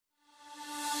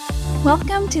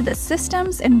Welcome to the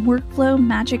Systems and Workflow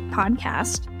Magic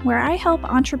podcast, where I help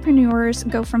entrepreneurs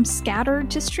go from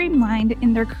scattered to streamlined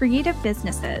in their creative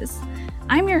businesses.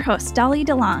 I'm your host, Dolly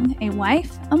DeLong, a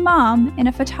wife, a mom, and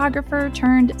a photographer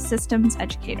turned systems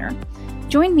educator.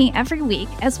 Join me every week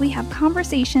as we have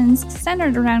conversations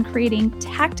centered around creating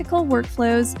tactical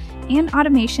workflows and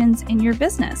automations in your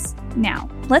business. Now,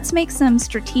 let's make some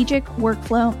strategic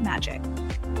workflow magic.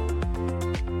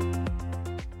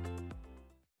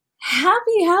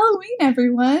 Happy Halloween,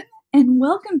 everyone, and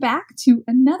welcome back to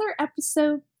another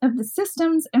episode of the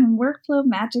Systems and Workflow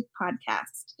Magic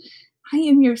podcast. I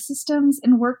am your Systems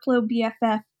and Workflow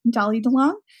BFF, Dolly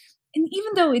DeLong, and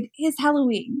even though it is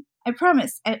Halloween, I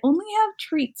promise I only have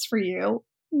treats for you,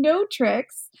 no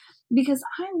tricks, because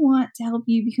I want to help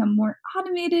you become more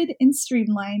automated and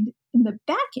streamlined in the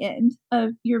back end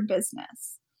of your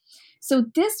business. So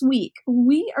this week,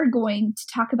 we are going to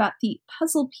talk about the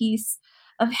puzzle piece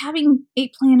of having a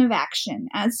plan of action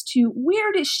as to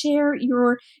where to share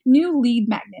your new lead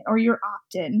magnet or your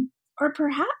opt-in, or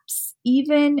perhaps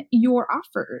even your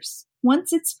offers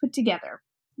once it's put together.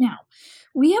 Now,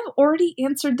 we have already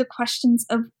answered the questions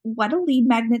of what a lead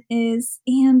magnet is,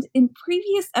 and in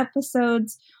previous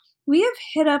episodes, we have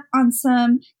hit up on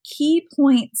some key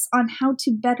points on how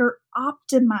to better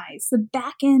optimize the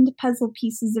back-end puzzle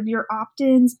pieces of your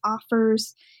opt-ins,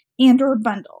 offers, and or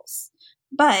bundles.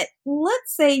 But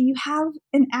let's say you have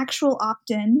an actual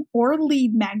opt-in or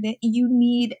lead magnet you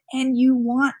need and you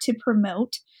want to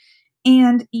promote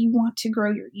and you want to grow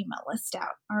your email list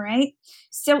out, all right?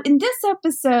 So in this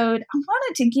episode, I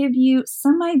wanted to give you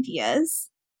some ideas,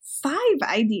 5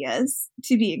 ideas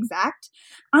to be exact,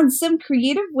 on some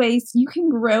creative ways you can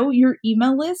grow your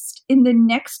email list in the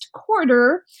next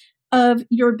quarter of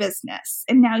your business.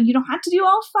 And now you don't have to do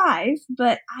all 5,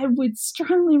 but I would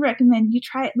strongly recommend you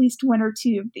try at least 1 or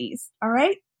 2 of these, all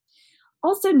right?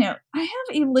 Also note, I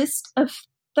have a list of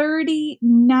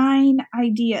 39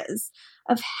 ideas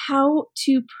of how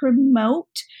to promote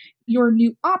your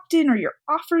new opt-in or your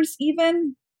offers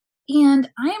even, and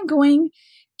I am going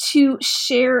to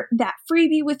share that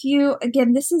freebie with you.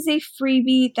 Again, this is a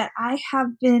freebie that I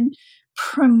have been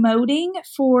promoting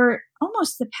for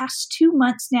almost the past 2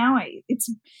 months now. It's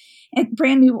a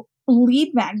brand new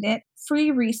lead magnet,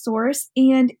 free resource,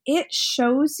 and it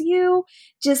shows you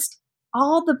just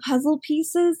all the puzzle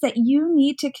pieces that you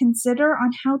need to consider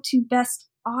on how to best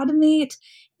automate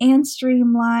and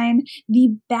streamline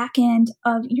the back end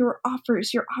of your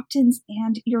offers, your opt-ins,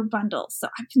 and your bundles. So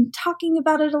I've been talking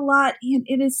about it a lot, and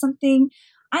it is something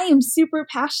I am super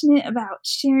passionate about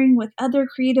sharing with other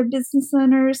creative business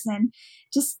owners and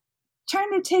just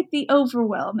trying to take the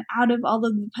overwhelm out of all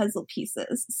of the puzzle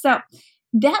pieces. So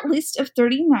that list of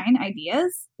 39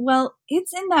 ideas, well,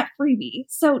 it's in that freebie.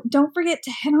 So don't forget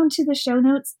to head on to the show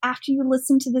notes after you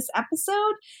listen to this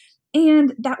episode.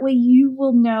 And that way you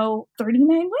will know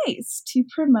 39 ways to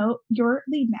promote your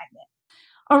lead magnet.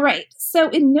 All right. So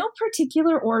in no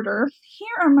particular order,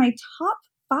 here are my top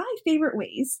 5 favorite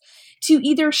ways to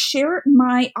either share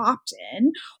my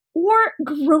opt-in or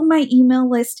grow my email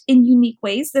list in unique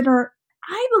ways that are,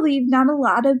 I believe, not a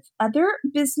lot of other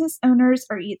business owners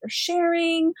are either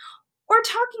sharing or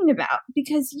talking about,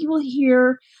 because you will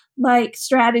hear like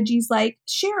strategies like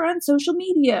share on social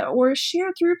media or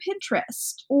share through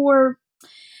Pinterest or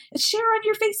share on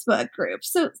your Facebook group.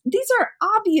 So these are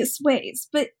obvious ways,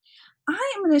 but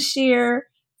I am going to share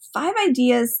 5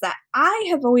 ideas that I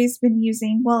have always been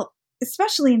using, well,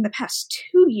 especially in the past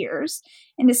 2 years,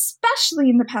 and especially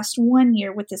in the past 1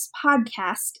 year with this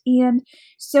podcast. And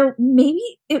so maybe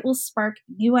it will spark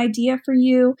a new idea for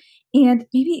you, and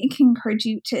maybe it can encourage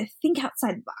you to think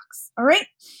outside the box. All right.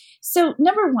 So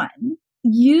number 1,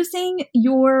 using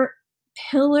your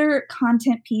pillar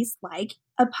content piece like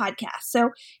a podcast. So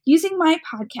using my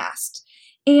podcast.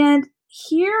 And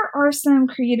here are some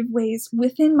creative ways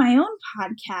within my own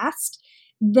podcast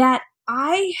that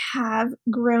I have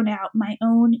grown out my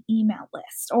own email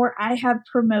list, or I have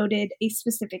promoted a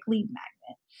specific lead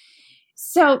magnet.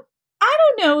 So I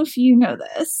don't know if you know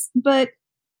this, but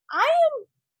I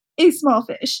am a small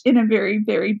fish in a very,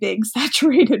 very big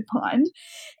saturated pond.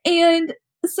 And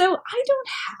so I don't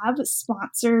have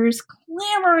sponsors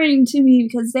clamoring to me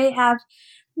because they have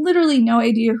literally no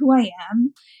idea who I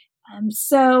am.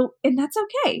 And that's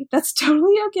okay. That's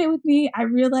totally okay with me. I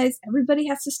realize everybody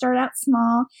has to start out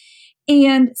small.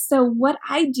 And so what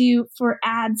I do for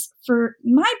ads for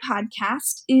my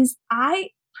podcast is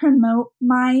I promote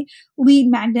my lead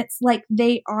magnets like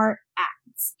they are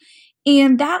ads.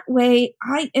 And that way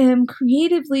I am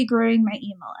creatively growing my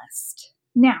email list.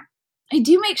 Now, I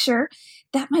do make sure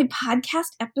that my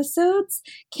podcast episodes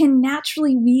can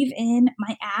naturally weave in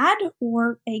my ad,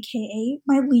 or AKA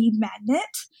my lead magnet.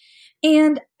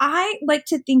 And I like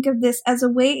to think of this as a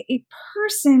way a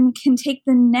person can take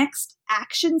the next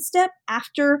action step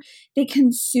after they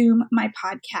consume my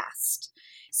podcast.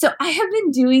 So I have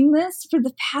been doing this for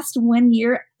the past 1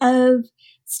 year of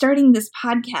starting this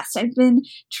podcast. I've been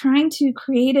trying to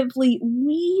creatively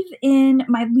weave in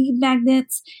my lead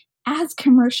magnets as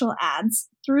commercial ads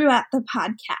throughout the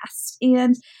podcast.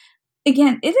 And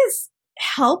again, it has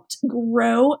helped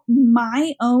grow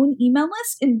my own email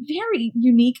list in very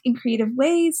unique and creative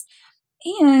ways.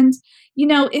 And,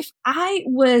 if I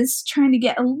was trying to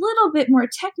get a little bit more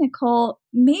technical,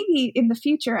 maybe in the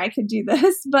future I could do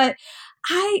this, but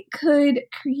I could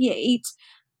create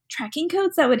tracking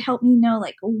codes that would help me know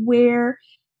like where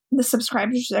the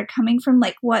subscribers are coming from,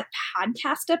 like what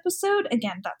podcast episode.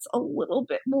 Again, that's a little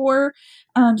bit more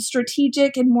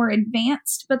strategic and more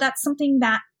advanced, but that's something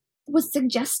that was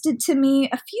suggested to me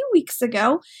a few weeks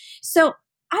ago. So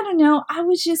I don't know, I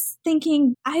was just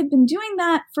thinking I have been doing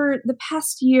that for the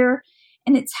past year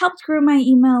and it's helped grow my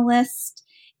email list.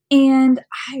 And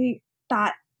I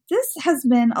thought this has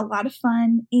been a lot of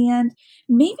fun, and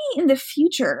maybe in the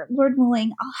future, Lord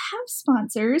willing, I'll have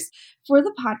sponsors for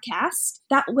the podcast.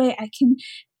 That way I can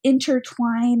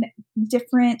intertwine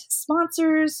different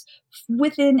sponsors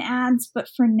within ads. But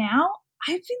for now,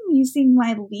 I've been using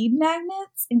my lead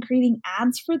magnets and creating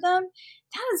ads for them.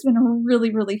 That has been a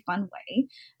really, really fun way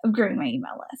of growing my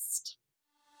email list.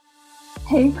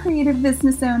 Hey, creative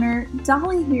business owner,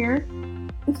 Dolly here.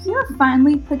 If you have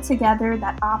finally put together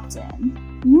that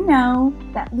opt-in, you know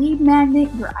that lead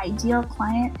magnet your ideal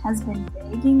client has been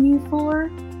begging you for,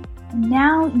 and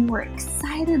now you are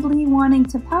excitedly wanting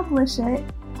to publish it,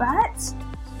 but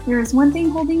there is one thing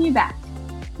holding you back.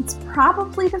 It's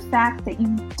probably the fact that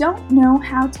you don't know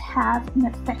how to have an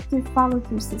effective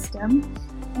follow-through system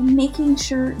and making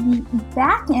sure the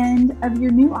back end of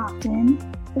your new opt-in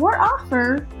or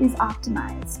offer is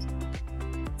optimized.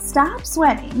 Stop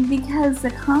sweating, because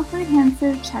the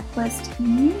comprehensive checklist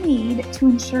you need to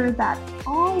ensure that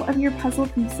all of your puzzle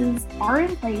pieces are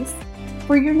in place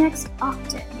for your next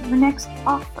opt-in, your next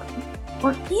offer,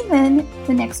 or even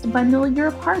the next bundle you're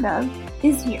a part of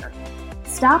is here.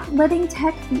 Stop letting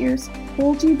tech fears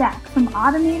hold you back from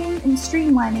automating and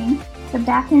streamlining the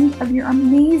back end of your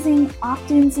amazing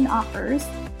opt-ins and offers,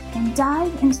 and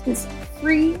dive into this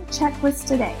free checklist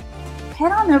today.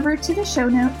 Head on over to the show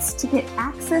notes to get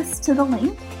access to the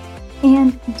link.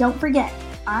 And don't forget,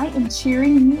 I am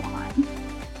cheering you on.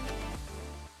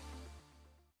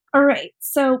 All right,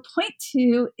 so point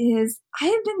 2 is I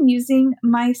have been using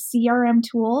my CRM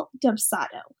tool,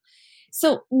 Dubsado.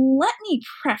 So let me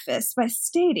preface by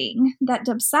stating that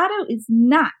Dubsado is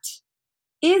not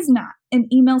an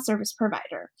email service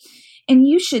provider. And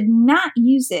you should not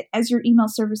use it as your email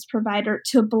service provider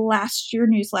to blast your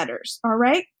newsletters, all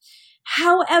right?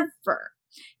 However,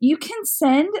 you can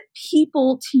send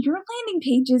people to your landing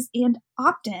pages and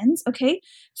opt-ins, okay,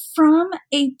 from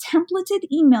a templated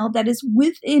email that is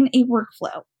within a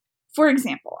workflow. For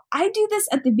example, I do this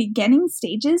at the beginning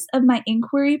stages of my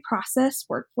inquiry process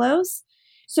workflows.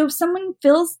 So if someone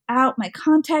fills out my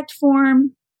contact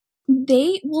form,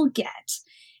 they will get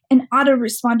an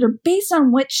autoresponder based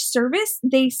on which service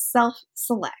they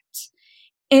self-select.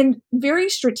 And very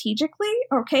strategically,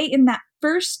 okay, in that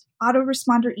first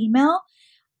autoresponder email,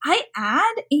 I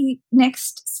add a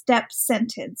next step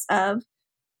sentence of,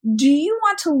 do you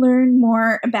want to learn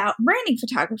more about branding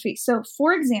photography? So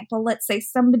for example, let's say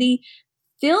somebody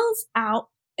fills out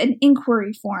an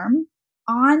inquiry form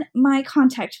on my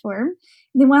contact form.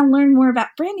 They want to learn more about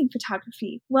branding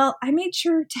photography. Well, I made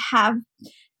sure to have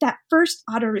that first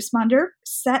autoresponder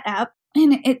set up,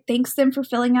 and it thanks them for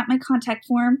filling out my contact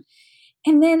form.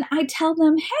 And then I tell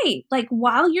them, hey, like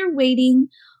while you're waiting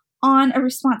on a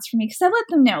response from me, because I let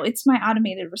them know it's my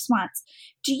automated response,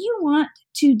 do you want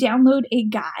to download a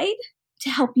guide to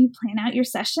help you plan out your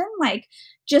session? Like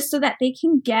just so that they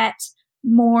can get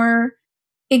more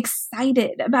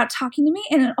excited about talking to me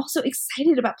and also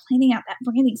excited about planning out that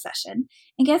branding session.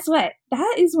 And guess what?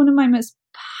 That is one of my most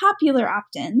popular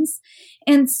opt-ins.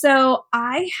 And so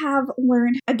I have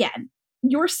learned, again,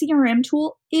 your CRM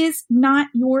tool is not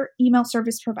your email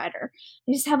service provider.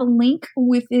 They just have a link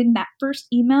within that first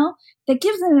email that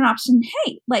gives them an option.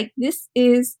 Hey, like this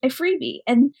is a freebie.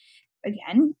 And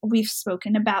again, we've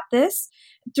spoken about this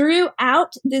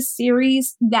throughout this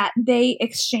series that they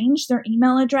exchange their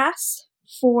email address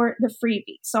for the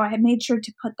freebie. So I have made sure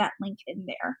to put that link in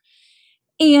there.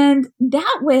 And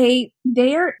that way,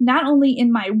 they're not only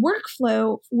in my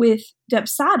workflow with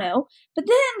Dubsado, but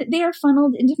then they are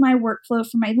funneled into my workflow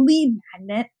for my lead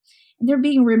magnet. And they're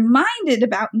being reminded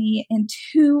about me in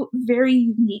two very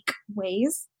unique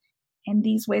ways. And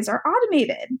these ways are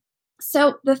automated.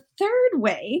 So the third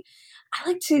way, I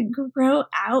like to grow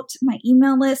out my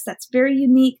email list that's very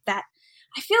unique, that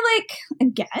I feel like,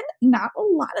 again, not a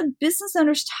lot of business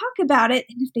owners talk about it.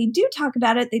 And if they do talk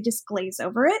about it, they just glaze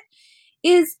over it,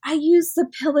 is I use the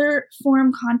pillar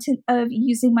form content of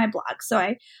using my blog. So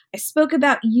I spoke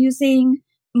about using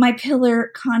my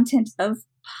pillar content of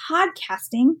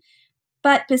podcasting.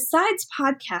 But besides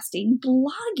podcasting,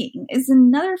 blogging is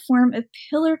another form of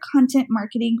pillar content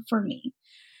marketing for me.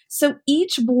 So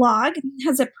each blog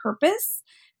has a purpose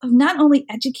of not only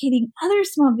educating other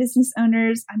small business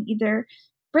owners on either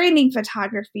branding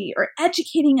photography or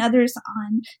educating others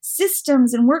on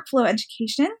systems and workflow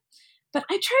education, but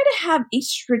I try to have a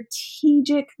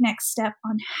strategic next step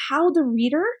on how the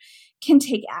reader can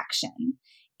take action.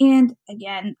 And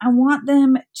again, I want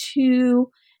them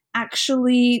to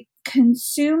actually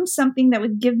consume something that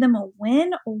would give them a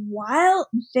win while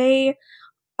they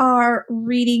are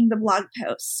reading the blog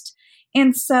post.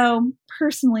 And so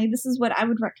personally, this is what I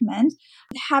would recommend: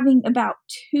 having about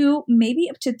 2, maybe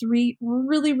up to 3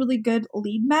 really, really good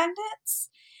lead magnets.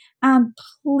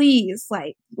 Please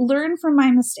learn from my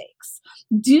mistakes.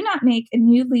 Do not make a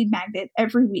new lead magnet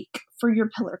every week for your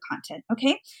pillar content.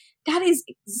 Okay. That is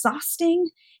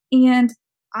exhausting. And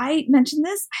I mentioned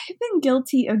this, I've been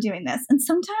guilty of doing this. And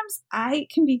sometimes I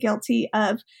can be guilty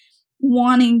of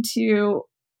wanting to,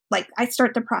 I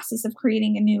start the process of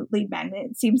creating a new lead magnet,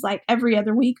 it seems like every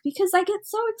other week, because I get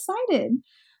so excited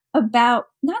about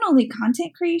not only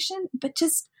content creation, but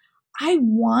just I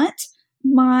want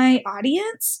my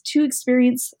audience to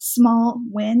experience small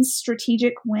wins,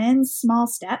 strategic wins, small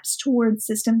steps towards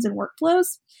systems and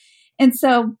workflows. And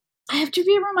so I have to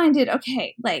be reminded,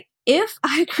 okay, if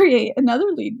I create another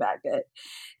lead magnet,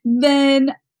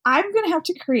 then I'm going to have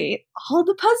to create all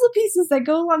the puzzle pieces that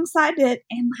go alongside it,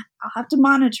 and I'll have to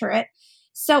monitor it.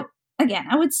 So again,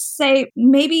 I would say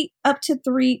maybe up to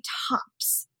 3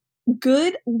 tops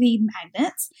good lead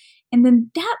magnets. And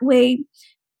then that way,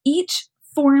 each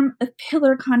form of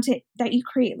pillar content that you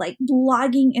create, like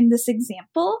blogging in this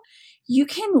example, you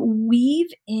can weave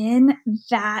in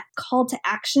that call to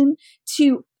action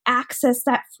to access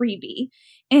that freebie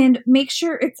and make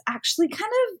sure it's actually kind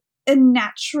of a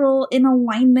natural in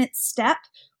alignment step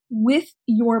with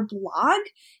your blog.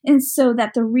 And so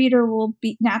that the reader will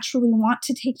be naturally want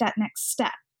to take that next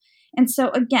step. And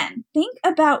so again, think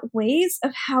about ways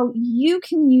of how you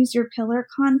can use your pillar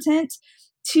content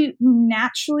to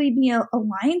naturally be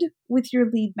aligned with your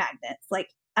lead magnets,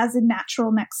 as a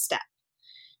natural next step.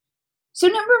 So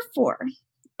number 4.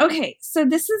 Okay, so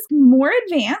this is more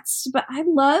advanced, but I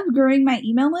love growing my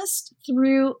email list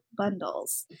through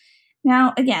bundles.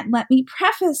 Now, again, let me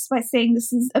preface by saying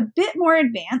this is a bit more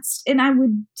advanced, and I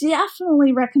would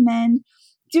definitely recommend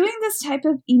doing this type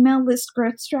of email list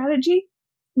growth strategy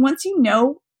once you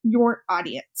know your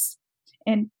audience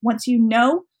and once you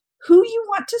know who you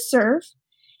want to serve.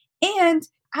 And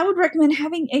I would recommend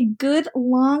having a good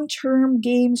long-term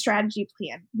game strategy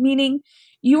plan, meaning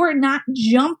you are not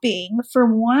jumping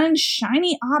from one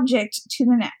shiny object to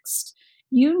the next.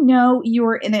 You know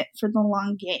you're in it for the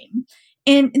long game.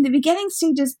 And in the beginning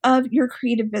stages of your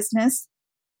creative business,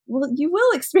 well, you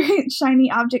will experience shiny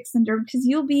object syndrome because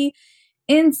you'll be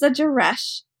in such a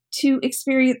rush to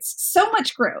experience so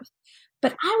much growth.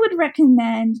 But I would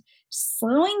recommend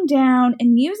slowing down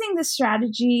and using this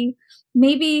strategy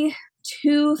maybe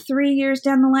 2-3 years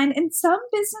down the line. And some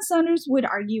business owners would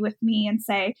argue with me and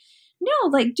say, no,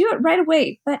 do it right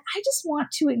away. But I just want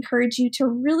to encourage you to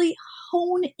really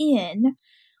hone in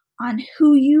on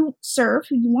who you serve,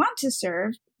 who you want to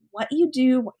serve, what you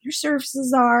do, what your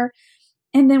services are.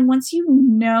 And then once you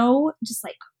know just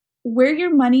where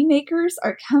your money makers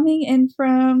are coming in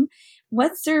from,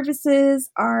 what services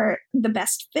are the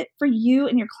best fit for you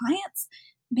and your clients,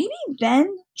 maybe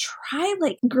then try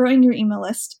growing your email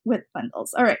list with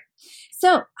bundles. All right. So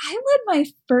I led my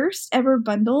first ever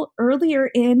bundle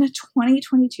earlier in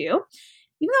 2022. Even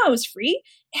though it was free,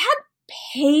 it had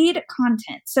paid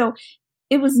content. So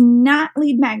it was not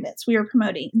lead magnets we were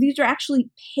promoting. These are actually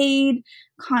paid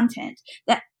content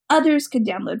that others could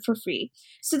download for free.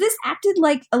 So this acted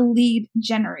like a lead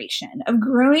generation of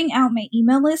growing out my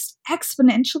email list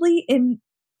exponentially in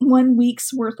 1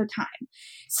 week's worth of time.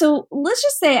 So let's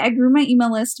just say I grew my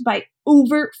email list by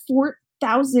over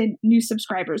 4,000 new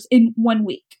subscribers in 1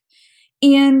 week.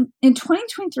 And in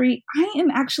 2023, I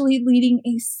am actually leading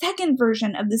a second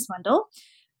version of this bundle,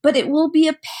 but it will be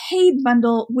a paid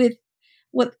bundle with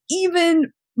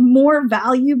even more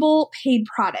valuable paid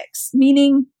products,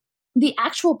 meaning the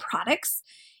actual products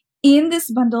in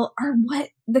this bundle are what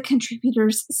the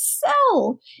contributors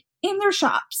sell in their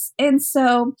shops. And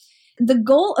so the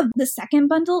goal of the second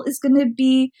bundle is going to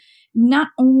be not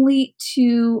only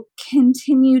to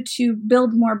continue to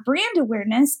build more brand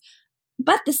awareness,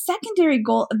 but the secondary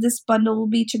goal of this bundle will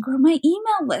be to grow my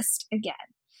email list again.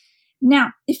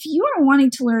 Now, if you are wanting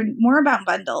to learn more about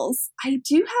bundles, I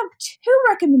do have 2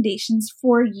 recommendations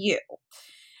for you.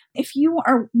 If you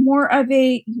are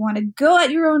you want to go at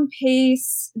your own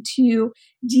pace to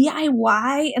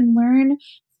DIY and learn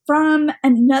from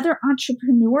another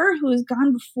entrepreneur who has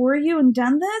gone before you and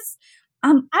done this,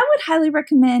 I would highly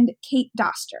recommend Kate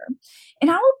Doster.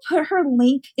 And I will put her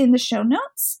link in the show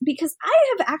notes because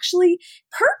I have actually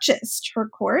purchased her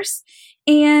course,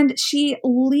 and she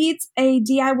leads a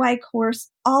DIY course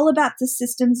all about the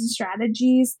systems and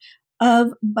strategies of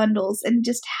bundles and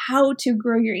just how to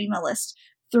grow your email list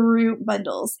through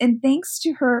bundles. And thanks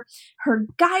to her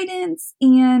guidance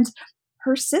and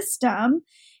her system,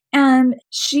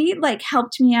 she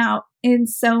helped me out in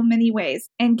so many ways.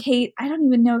 And Kate, I don't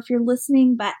even know if you're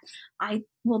listening, but I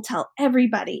will tell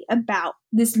everybody about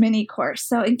this mini course.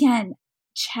 So again,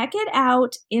 check it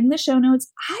out in the show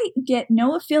notes. I get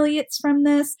no affiliates from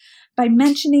this by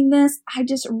mentioning this. I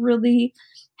just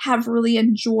have really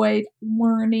enjoyed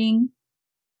learning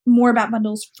more about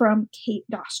bundles from Kate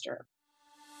Doster.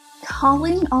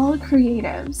 Calling all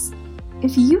creatives.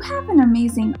 If you have an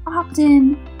amazing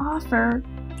opt-in, offer,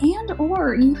 and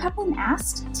or you have been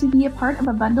asked to be a part of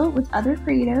a bundle with other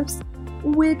creatives,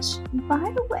 which,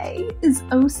 by the way, is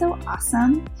oh so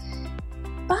awesome,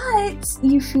 but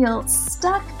you feel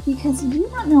stuck because you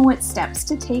don't know what steps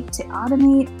to take to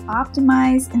automate,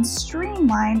 optimize, and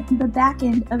streamline the back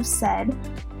end of said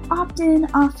opt-in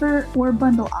offer or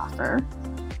bundle offer,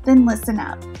 then listen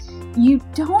up. You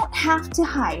don't have to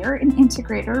hire an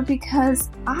integrator because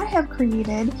I have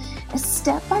created a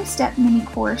step-by-step mini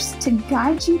course to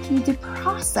guide you through the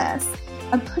process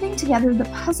of putting together the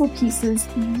puzzle pieces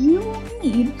you will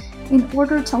need in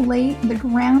order to lay the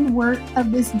groundwork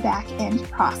of this back-end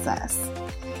process.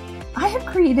 I have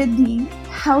created the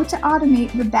How to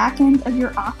Automate the Back-end of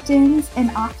Your Opt-ins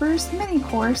and Offers mini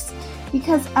course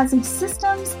because as a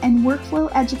systems and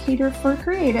workflow educator for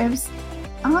creatives,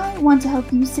 I want to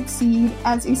help you succeed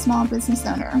as a small business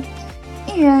owner,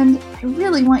 and I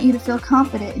really want you to feel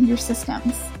confident in your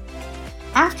systems.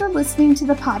 After listening to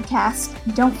the podcast,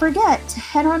 don't forget to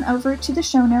head on over to the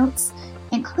show notes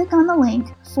and click on the link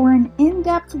for an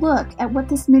in-depth look at what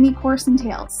this mini course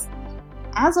entails.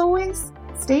 As always,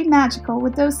 stay magical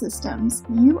with those systems,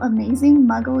 you amazing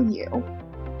muggle you.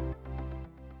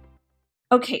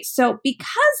 Okay, so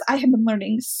because I have been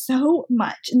learning so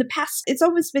much in the past, it's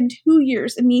almost been 2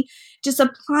 years of me just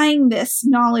applying this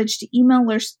knowledge to email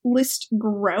list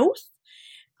growth.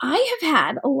 I have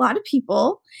had a lot of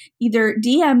people either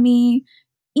DM me,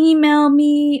 email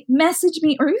me, message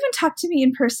me, or even talk to me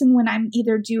in person when I'm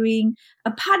either doing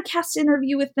a podcast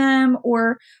interview with them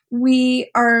or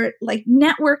we are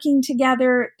networking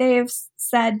together. They have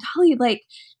said, Dolly,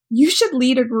 you should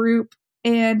lead a group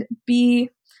and be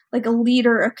a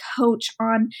leader, a coach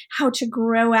on how to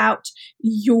grow out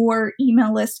your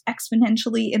email list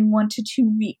exponentially in 1 to 2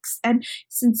 weeks. And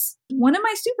since one of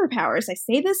my superpowers, I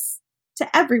say this to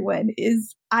everyone,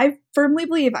 is I firmly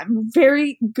believe I'm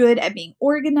very good at being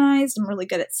organized. I'm really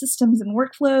good at systems and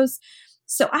workflows.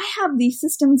 So I have these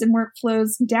systems and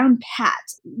workflows down pat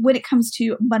when it comes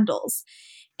to bundles.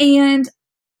 And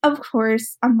of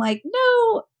course, I'm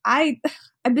no, I've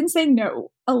been saying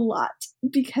no a lot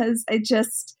because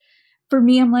for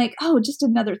me, I'm just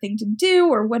another thing to do.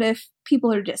 Or what if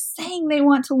people are just saying they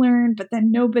want to learn, but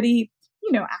then nobody,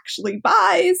 actually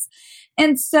buys?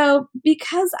 And so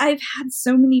because I've had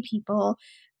so many people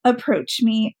approach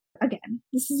me, again,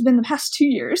 this has been the past 2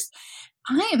 years,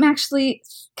 I am actually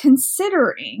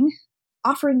considering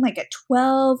offering a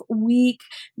 12-week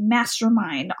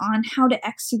mastermind on how to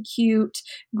execute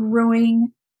growing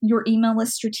your email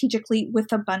list strategically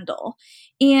with a bundle.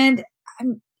 And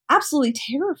I'm absolutely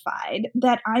terrified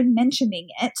that I'm mentioning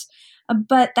it,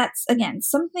 but that's, again,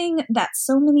 something that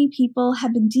so many people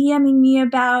have been DMing me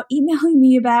about, emailing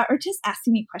me about, or just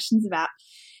asking me questions about.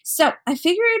 So I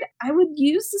figured I would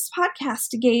use this podcast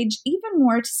to gauge even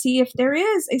more to see if there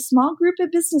is a small group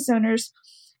of business owners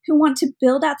who want to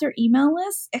build out their email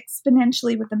list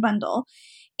exponentially with a bundle.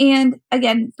 And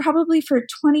again, probably for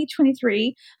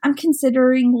 2023, I'm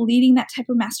considering leading that type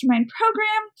of mastermind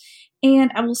program,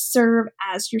 and I will serve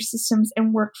as your systems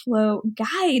and workflow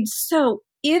guide. So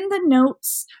in the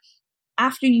notes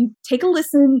after you take a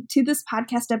listen to this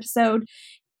podcast episode,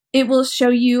 it will show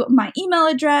you my email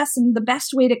address and the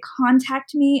best way to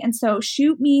contact me. And so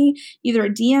shoot me either a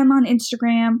DM on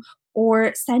Instagram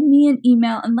or send me an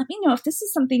email and let me know if this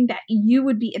is something that you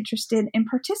would be interested in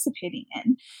participating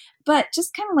in. But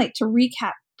just kind of like to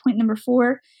recap, point number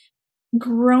 4,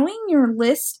 growing your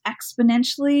list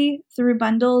exponentially through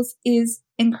bundles is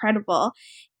incredible.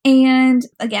 And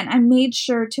again, I made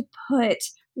sure to put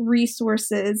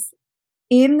resources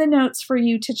in the notes for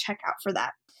you to check out for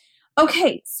that.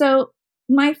 Okay, so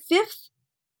my 5th,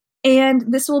 and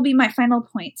this will be my final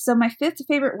point. So my 5th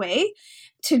favorite way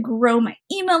to grow my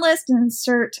email list and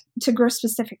to grow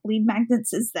specific lead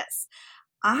magnets is this.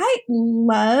 I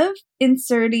love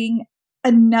inserting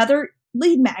another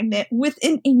lead magnet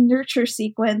within a nurture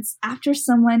sequence after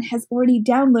someone has already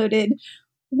downloaded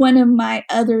one of my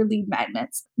other lead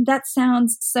magnets. That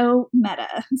sounds so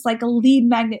meta. It's like a lead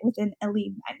magnet within a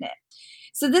lead magnet.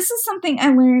 So this is something I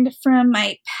learned from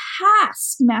my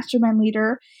past mastermind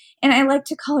leader, and I like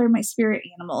to call her my spirit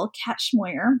animal, Kat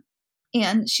Schmoyer.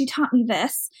 And she taught me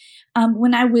this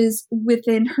when I was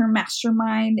within her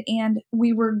mastermind and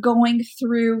we were going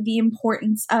through the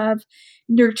importance of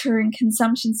nurture and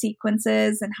consumption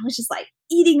sequences. And I was just like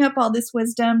eating up all this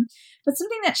wisdom. But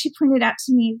something that she pointed out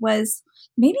to me was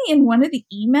maybe in one of the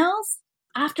emails,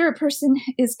 after a person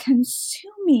is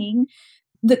consuming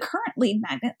the current lead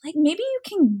magnet, like maybe you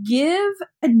can give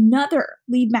another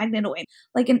lead magnet away,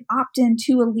 like an opt-in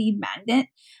to a lead magnet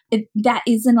if that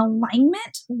is in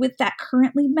alignment with that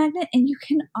current lead magnet, and you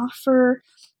can offer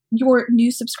your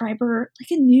new subscriber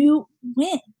like a new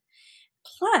win.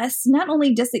 Plus, not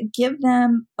only does it give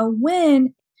them a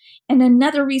win and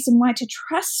another reason why to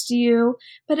trust you,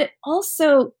 but it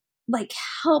also like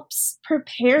helps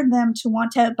prepare them to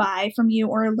want to buy from you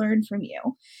or learn from you.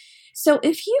 So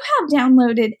if you have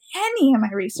downloaded any of my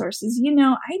resources, you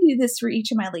know I do this for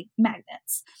each of my lead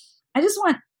magnets. I just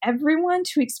want everyone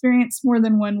to experience more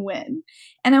than one win.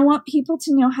 And I want people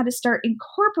to know how to start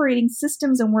incorporating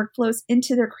systems and workflows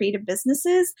into their creative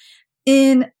businesses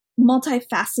in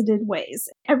multifaceted ways.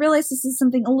 I realize this is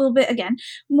something a little bit, again,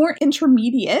 more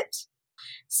intermediate.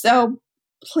 So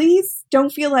please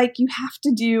don't feel like you have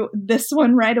to do this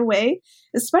one right away,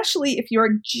 especially if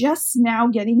you're just now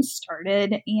getting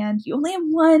started and you only have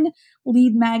one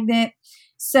lead magnet.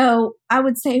 So I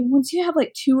would say once you have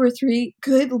like 2 or 3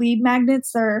 good lead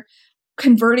magnets that are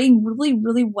converting really,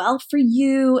 really well for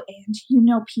you, and you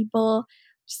know people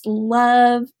just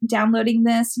love downloading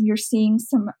this and you're seeing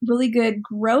some really good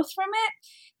growth from it,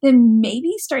 then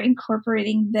maybe start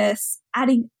incorporating this,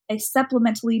 adding a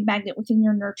supplemental lead magnet within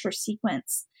your nurture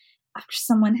sequence after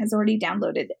someone has already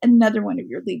downloaded another one of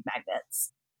your lead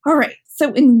magnets. All right,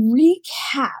 so in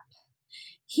recap,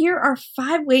 here are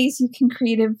 5 ways you can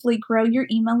creatively grow your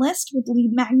email list with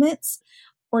lead magnets,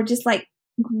 or just like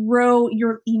grow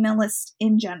your email list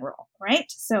in general, right?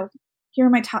 So here are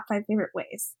my top 5 favorite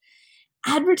ways.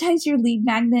 Advertise your lead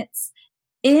magnets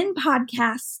in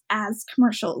podcasts as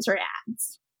commercials or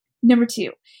ads. Number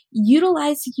 2,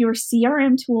 utilize your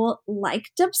CRM tool like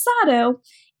Dubsado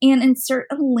and insert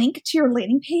a link to your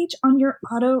landing page on your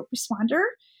autoresponder.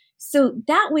 So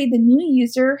that way the new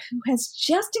user who has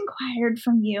just inquired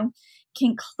from you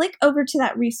can click over to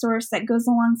that resource that goes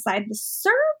alongside the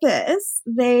service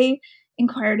they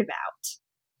inquired about.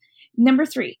 Number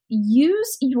 3,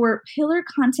 use your pillar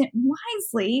content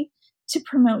wisely to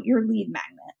promote your lead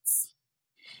magnets.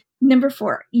 Number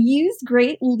 4, use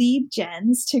great lead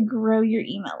gens to grow your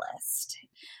email list,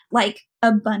 like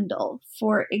a bundle,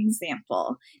 for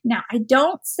example. Now, I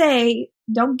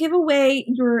don't give away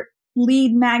your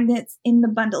lead magnets in the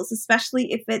bundles,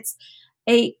 especially if it's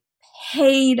a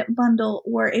paid bundle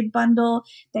or a bundle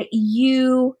that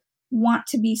you want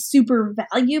to be super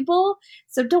valuable.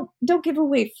 So don't give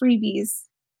away freebies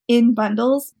in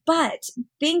bundles, but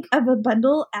think of a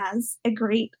bundle as a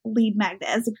great lead magnet,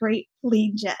 as a great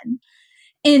lead gen.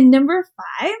 And number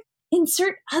 5,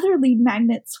 insert other lead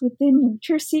magnets within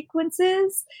nurture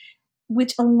sequences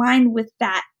which align with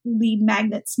that lead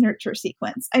magnet's nurture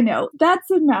sequence. I know that's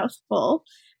a mouthful,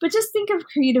 but just think of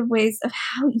creative ways of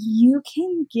how you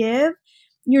can give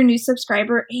your new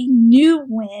subscriber a new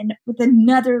win with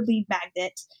another lead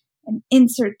magnet and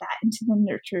insert that into the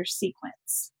nurture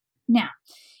sequence. Now,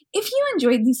 if you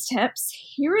enjoyed these tips,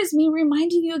 here is me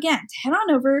reminding you again to head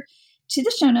on over to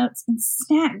the show notes and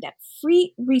snag that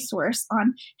free resource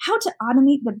on how to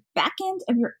automate the back end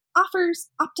of your offers,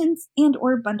 opt-ins, and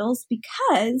or bundles,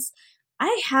 because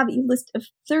I have a list of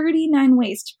 39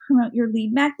 ways to promote your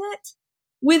lead magnet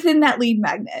within that lead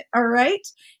magnet. All right.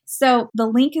 So the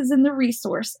link is in the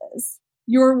resources.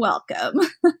 You're welcome.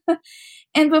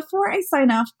 And before I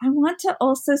sign off, I want to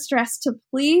also stress to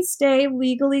please stay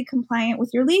legally compliant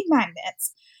with your lead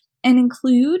magnets and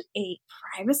include a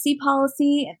privacy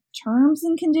policy and terms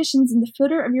and conditions in the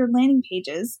footer of your landing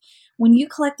pages when you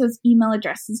collect those email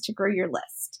addresses to grow your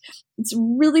list. It's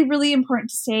really, really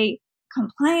important to stay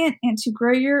compliant and to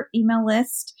grow your email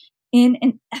list in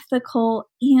an ethical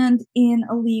and in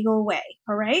a legal way,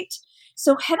 all right?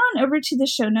 So head on over to the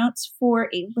show notes for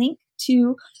a link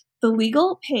to the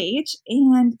legal page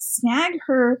and snag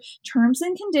her terms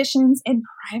and conditions and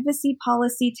privacy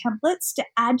policy templates to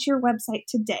add to your website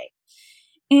today.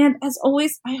 And as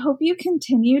always, I hope you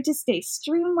continue to stay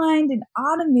streamlined and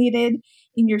automated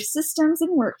in your systems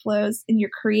and workflows in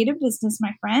your creative business,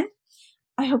 my friend.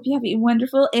 I hope you have a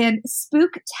wonderful and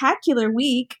spooktacular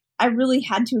week. I really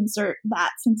had to insert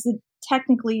that since it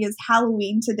technically is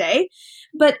Halloween today.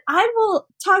 But I will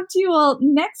talk to you all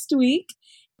next week.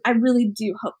 I really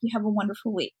do hope you have a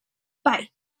wonderful week. Bye.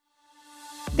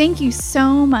 Thank you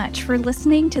so much for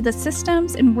listening to the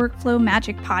Systems and Workflow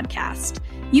Magic podcast.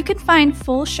 You can find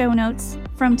full show notes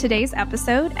from today's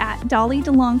episode at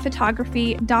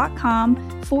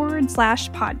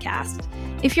dollydelongphotography.com/podcast.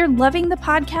 If you're loving the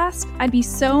podcast, I'd be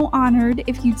so honored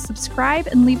if you'd subscribe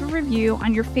and leave a review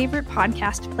on your favorite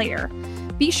podcast player.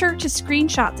 Be sure to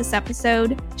screenshot this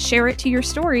episode, share it to your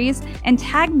stories, and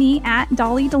tag me at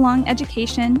Dolly DeLong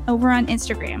Education over on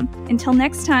Instagram. Until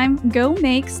next time, go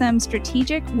make some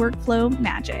strategic workflow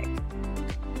magic.